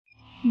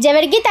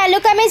जवर्गी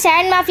तालुका में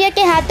sand mafia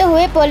के हाथों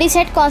हुए पुलिस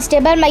हेड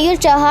कांस्टेबल मयूर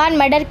चौहान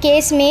मर्डर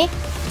केस में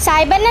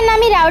साइबन्ना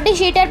नामी राउडी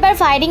शीटर पर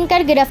फायरिंग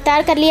कर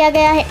गिरफ्तार कर लिया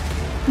गया है।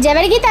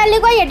 जवर्गी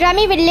तालुका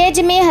यड्रामी विलेज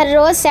में हर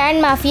रोज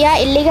sand mafia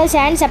illegal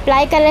sand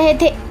supply कर रहे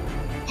थे।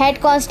 हेड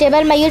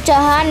कांस्टेबल मयूर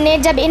चौहान ने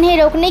जब इन्हें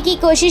रोकने की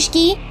कोशिश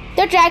की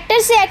तो ट्रैक्टर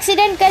से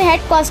एक्सीडेंट कर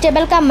हेड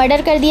कांस्टेबल का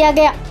मर्डर कर दिया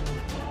गया।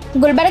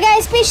 गुलबर्गा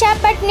एसपी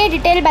शाहपट ने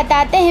डिटेल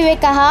बताते हुए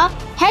कहा,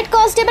 हेड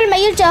कांस्टेबल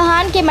मयूर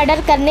चौहान के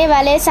मर्डर करने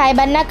वाले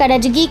साइबन्ना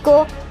करजगी को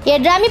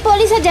यड्रामी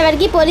पुलिस और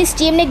जवर्गी पुलिस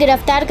टीम ने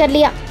गिरफ्तार कर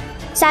लिया।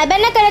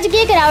 साइबन्ना करजगी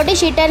एक राउडी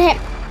शीटर है।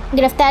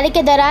 गिरफ्तारी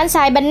के दौरान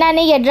साइबन्ना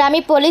ने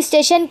यड्रामी पुलिस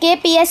स्टेशन के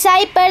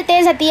पीएसआई पर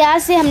तेज हथियार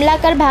से हमला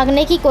कर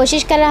भागने की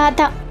कोशिश कर रहा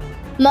था।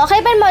 मौके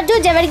पर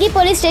मौजूद जवर्गी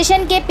पुलिस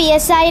स्टेशन के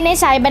पीएसआई ने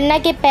साइबन्ना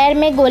के पैर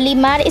में गोली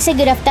मार इसे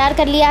गिरफ्तार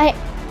कर लिया है।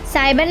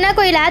 साइबन्ना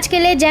को इलाज के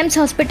लिए जेम्स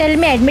हॉस्पिटल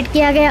में एडमिट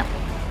किया गया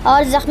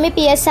और जख्मी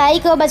पीएसआई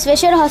को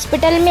बसवेश्वर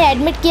हॉस्पिटल में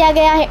एडमिट किया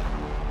गया है।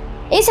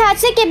 इस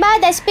हादसे के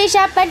बाद एसपी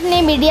शाहपट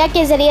ने मीडिया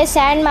के जरिए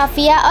सैंड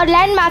माफिया और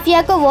लैंड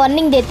माफिया को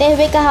वार्निंग देते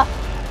हुए कहा,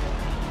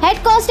 हेड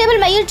कांस्टेबल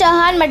मयूर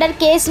चौहान मर्डर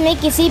केस में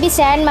किसी भी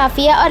सैंड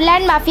माफिया और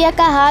लैंड माफिया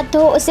का हाथ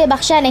हो उसे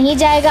बख्शा नहीं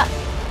जाएगा।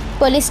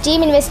 पुलिस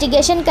टीम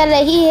इन्वेस्टिगेशन कर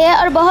रही है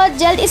और बहुत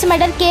जल्द इस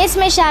मर्डर केस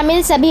में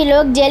शामिल सभी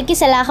लोग जेल की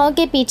सलाखों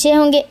के पीछे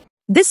होंगे।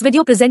 This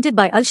video presented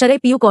by Al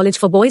Sharai PU College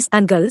for Boys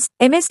and Girls,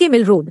 MSK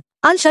Mill Road,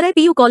 Al Sharai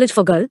PU College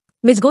for Girls,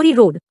 Mijgori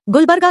Road,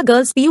 Gulbarga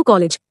Girls PU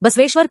College,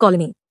 Basveshwar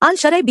Colony, Al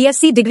Sharai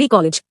BSc Degree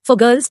College for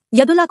Girls,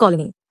 Yadullah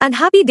Colony, and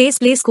Happy Days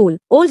Play School,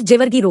 Old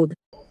Jewargi Road.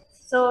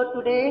 So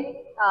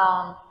today,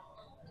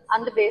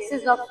 on the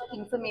basis of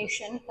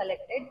information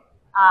collected,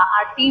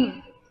 our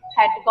team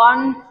had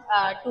gone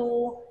to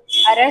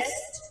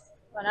arrest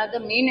one of the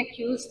main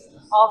accused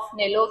of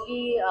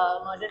Nelogi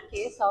murder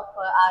case of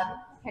our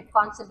head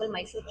constable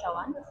Mysore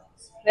Chavan,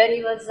 where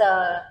he was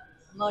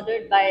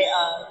murdered by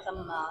some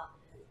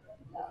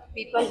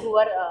people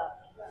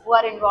who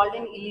are involved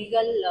in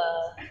illegal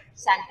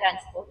sand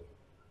transport.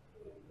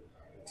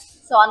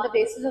 So on the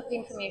basis of the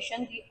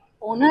information, the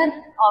owner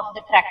of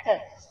the tractor,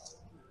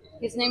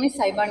 his name is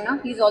Saibana.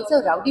 He is also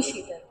a rowdy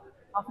sheeter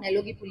of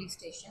Nelogi police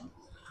station,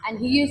 and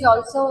he is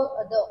also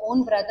the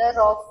own brother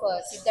of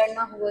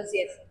Siddharna, who was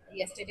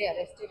yesterday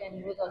arrested, and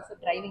he was also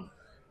driving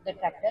the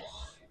tractor.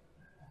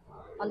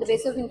 On the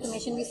basis of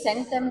information, we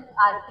sent them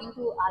our team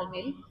to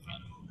Almel,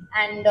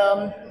 and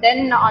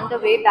then on the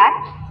way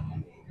back,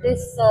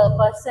 this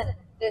person,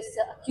 this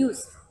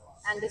accused,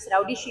 and this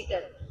rowdy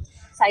sheeter,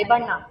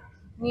 Saibana,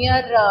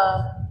 near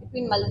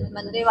between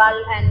Mandewal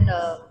and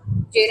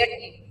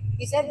Jeratgi,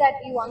 he said that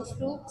he wants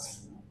to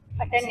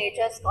attend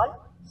nature's call.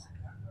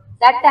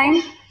 That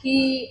time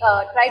he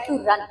tried to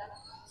run,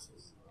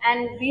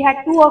 and we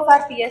had two of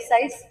our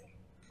PSIs,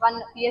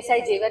 one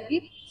PSI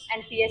Jewargi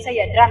and PSI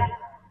Yadrami.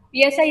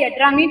 PSI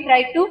Yadrami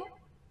tried to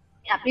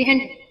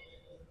apprehend him,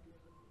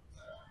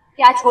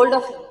 catch hold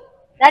of him.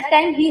 That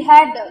time he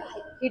had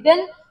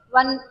hidden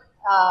one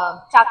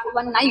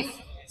knife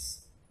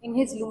in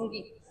his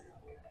lungi,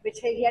 which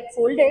he had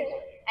folded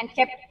and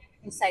kept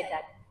inside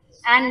that.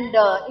 And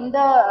in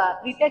the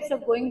pretext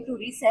of going to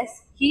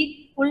recess,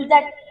 he pulled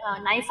that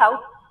knife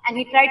out and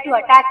he tried to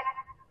attack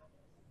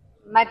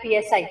my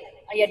PSI,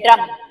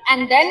 Yadrami.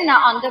 And then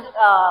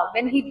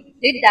when he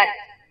did that,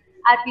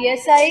 our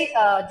PSI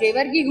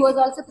Jewargi, who was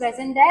also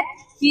present there,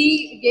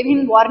 he gave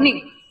him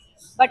warning,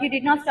 but he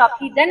did not stop.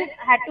 He then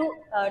had to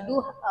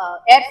do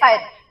air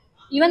fire.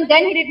 Even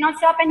then he did not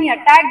stop, and he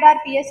attacked our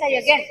PSI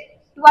again.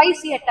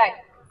 Twice he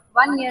attacked,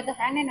 one near the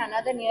hand and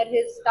another near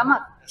his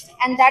stomach.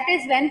 And that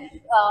is when,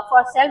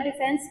 for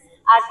self-defense,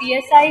 our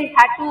PSI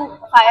had to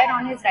fire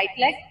on his right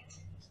leg.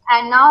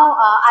 And now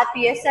our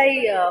PSI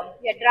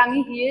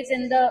Yadrami, he is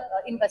in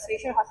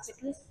Basveshwar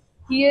hospital.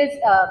 He is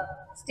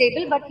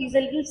stable, but he is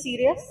a little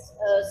serious,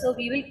 so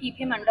we will keep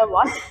him under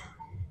watch.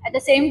 At the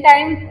same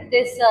time,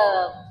 this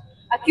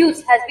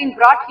accused has been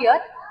brought here,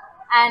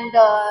 and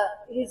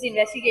his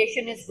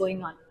investigation is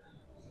going on.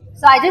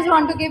 So I just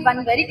want to give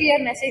one very clear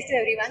message to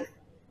everyone,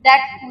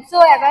 that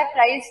whosoever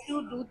tries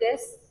to do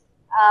this,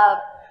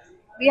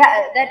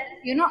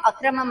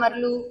 Akrama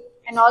Marlu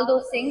and all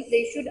those things,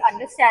 they should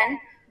understand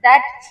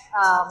that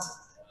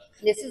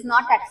this is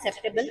not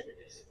acceptable.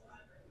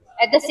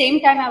 At the same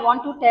time, I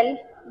want to tell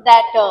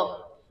that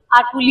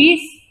our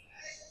police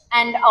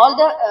and all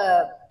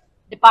the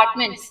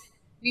departments,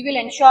 we will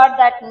ensure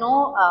that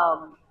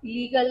no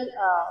illegal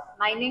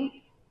mining,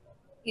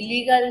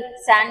 illegal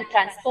sand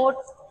transport,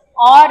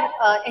 or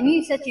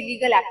any such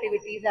illegal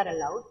activities are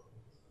allowed.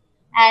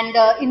 And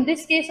in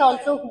this case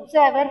also,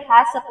 whosoever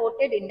has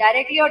supported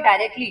indirectly or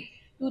directly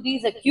to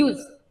these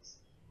accused,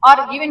 or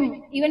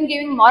even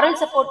giving moral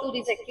support to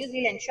these accused,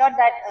 we will ensure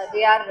that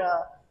they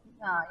are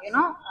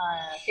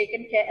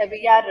taken care.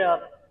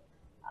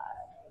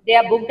 They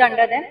are booked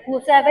under them.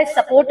 Whosoever has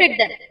supported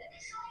them,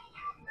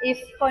 if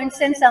for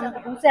instance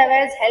whosoever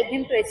has helped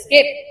him to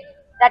escape,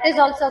 that is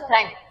also a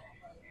crime.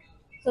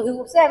 So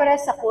whosoever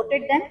has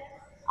supported them,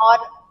 or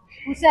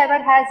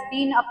whosoever has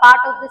been a part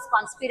of this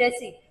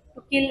conspiracy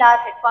to kill our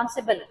head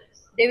constable,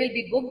 they will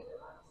be booked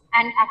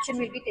and action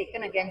will be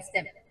taken against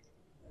them.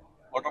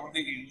 What about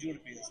the injured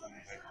PSI?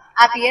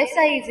 Our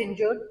PSI is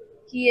injured.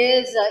 He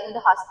is in the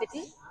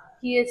hospital.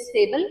 He is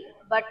stable,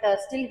 but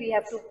still we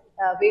have to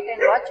wait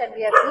and watch, and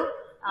we have to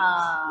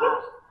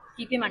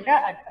keep him under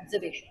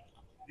observation.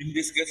 In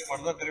this case,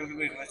 further there will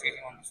be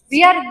investigation on this.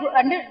 We are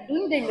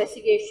doing the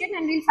investigation,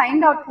 and we'll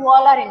find out who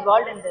all are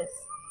involved in this.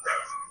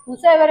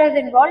 Whosoever is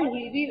involved,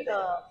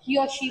 he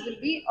or she will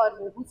be,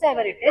 or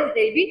whosoever it is,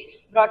 they will be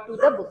brought to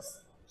the books.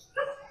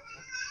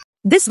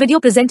 This video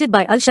presented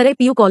by Al Sharai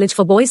PU College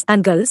for Boys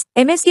and Girls,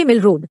 MSK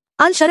Mill Road,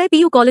 Al Sharai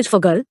PU College for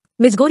Girl,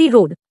 Mijgori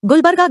Road,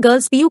 Gulbarga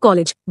Girls PU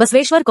College,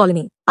 Basveshwar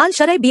Colony, Al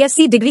Sharai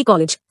BSc Degree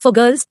College for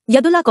Girls,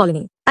 Yadulla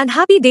Colony, and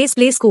Happy Days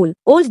Play School,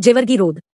 Old Jewargi Road.